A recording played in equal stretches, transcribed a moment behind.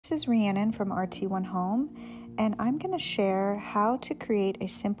This is Rhiannon from RT1 Home, and I'm going to share how to create a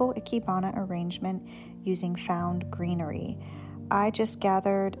simple Ikebana arrangement using found greenery. I just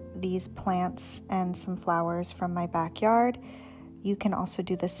gathered these plants and some flowers from my backyard. You can also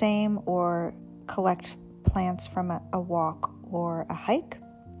do the same or collect plants from a walk or a hike.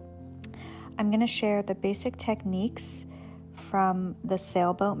 I'm going to share the basic techniques from the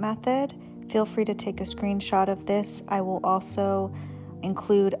Sailboat method. Feel free to take a screenshot of this. I will also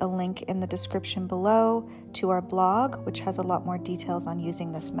include a link in the description below to our blog, which has a lot more details on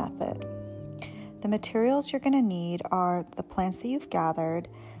using this method. The materials you're going to need are the plants that you've gathered,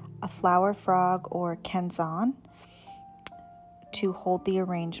 a flower frog or KENZAN to hold the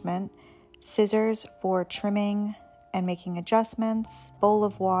arrangement, scissors for trimming and making adjustments, bowl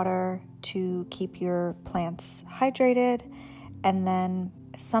of water to keep your plants hydrated, and then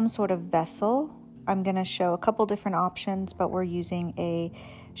some sort of vessel. I'm going to show a couple different options, but we're using a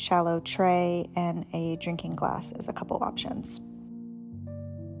shallow tray and a drinking glass as a couple options.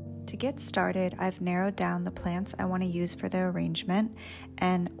 To get started, I've narrowed down the plants I want to use for the arrangement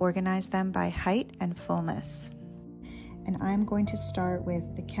and organized them by height and fullness. And I'm going to start with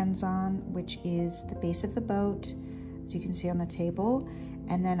the KENZAN, which is the base of the boat, as you can see on the table.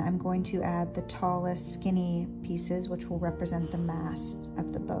 And then I'm going to add the tallest skinny pieces, which will represent the mast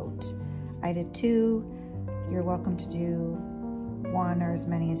of the boat. I did 2. You're welcome to do 1 or as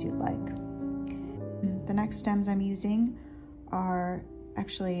many as you'd like. The next stems I'm using are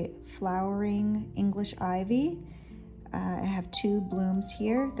actually flowering English ivy. I have 2 blooms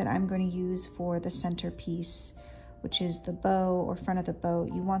here that I'm going to use for the centerpiece, which is the bow or front of the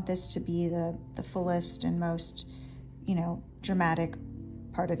boat. You want this to be the fullest and most, dramatic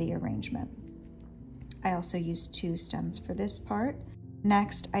part of the arrangement. I also used 2 stems for this part.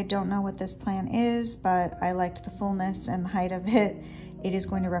 Next, I don't know what this plant is, but I liked the fullness and the height of it. It is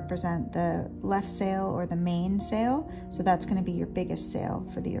going to represent the left sail or the main sail, so that's going to be your biggest sail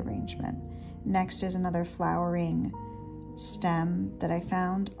for the arrangement. Next is another flowering stem that I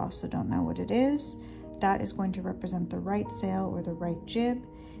found, also don't know what it is. That is going to represent the right sail or the right jib.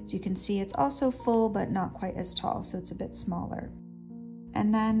 So you can see it's also full, but not quite as tall, so it's a bit smaller.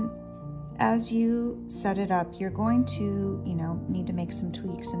 And then as you set it up, you're going to, need to make some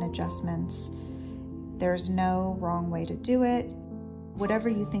tweaks and adjustments. There's no wrong way to do it. Whatever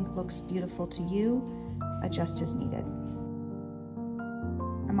you think looks beautiful to you, adjust as needed.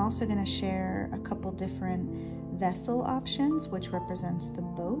 I'm also going to share a couple different vessel options, which represents the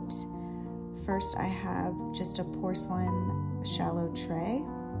boat. First, I have just a porcelain shallow tray,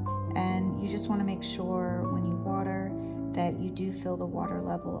 and you just want to make sure when you water that you do fill the water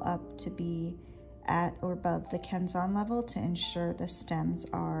level up to be at or above the KENZAN level to ensure the stems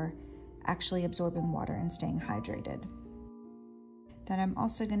are actually absorbing water and staying hydrated. Then I'm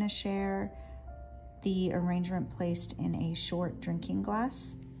also going to share the arrangement placed in a short drinking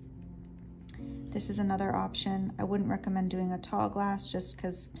glass. This is another option. I wouldn't recommend doing a tall glass just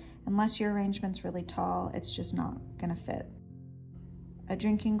because unless your arrangement's really tall, it's just not going to fit. A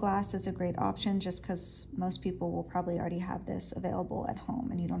drinking glass is a great option just because most people will probably already have this available at home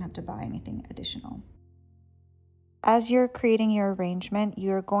and you don't have to buy anything additional. As you're creating your arrangement,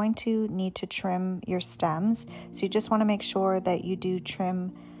 you're going to need to trim your stems. So you just want to make sure that you do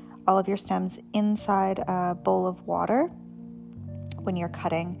trim all of your stems inside a bowl of water when you're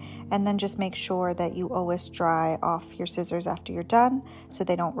cutting, and then just make sure that you always dry off your scissors after you're done so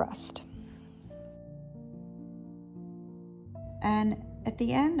they don't rust. And at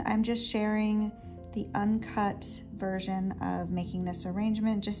the end, I'm just sharing the uncut version of making this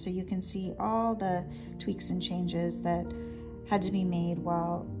arrangement just so you can see all the tweaks and changes that had to be made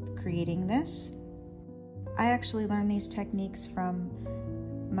while creating this. I actually learned these techniques from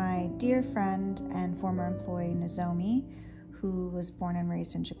my dear friend and former employee Nozomi, who was born and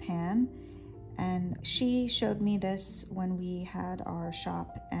raised in Japan. And she showed me this when we had our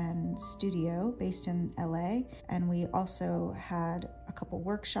shop and studio based in LA. And we also had a couple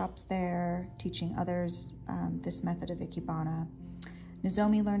workshops there teaching others this method of Ikebana.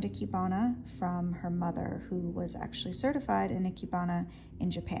 Nozomi learned Ikebana from her mother, who was actually certified in Ikebana in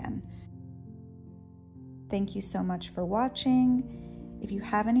Japan. Thank you so much for watching. If you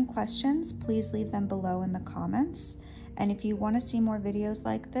have any questions, please leave them below in the comments. And if you want to see more videos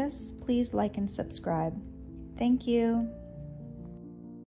like this, please like and subscribe. Thank you.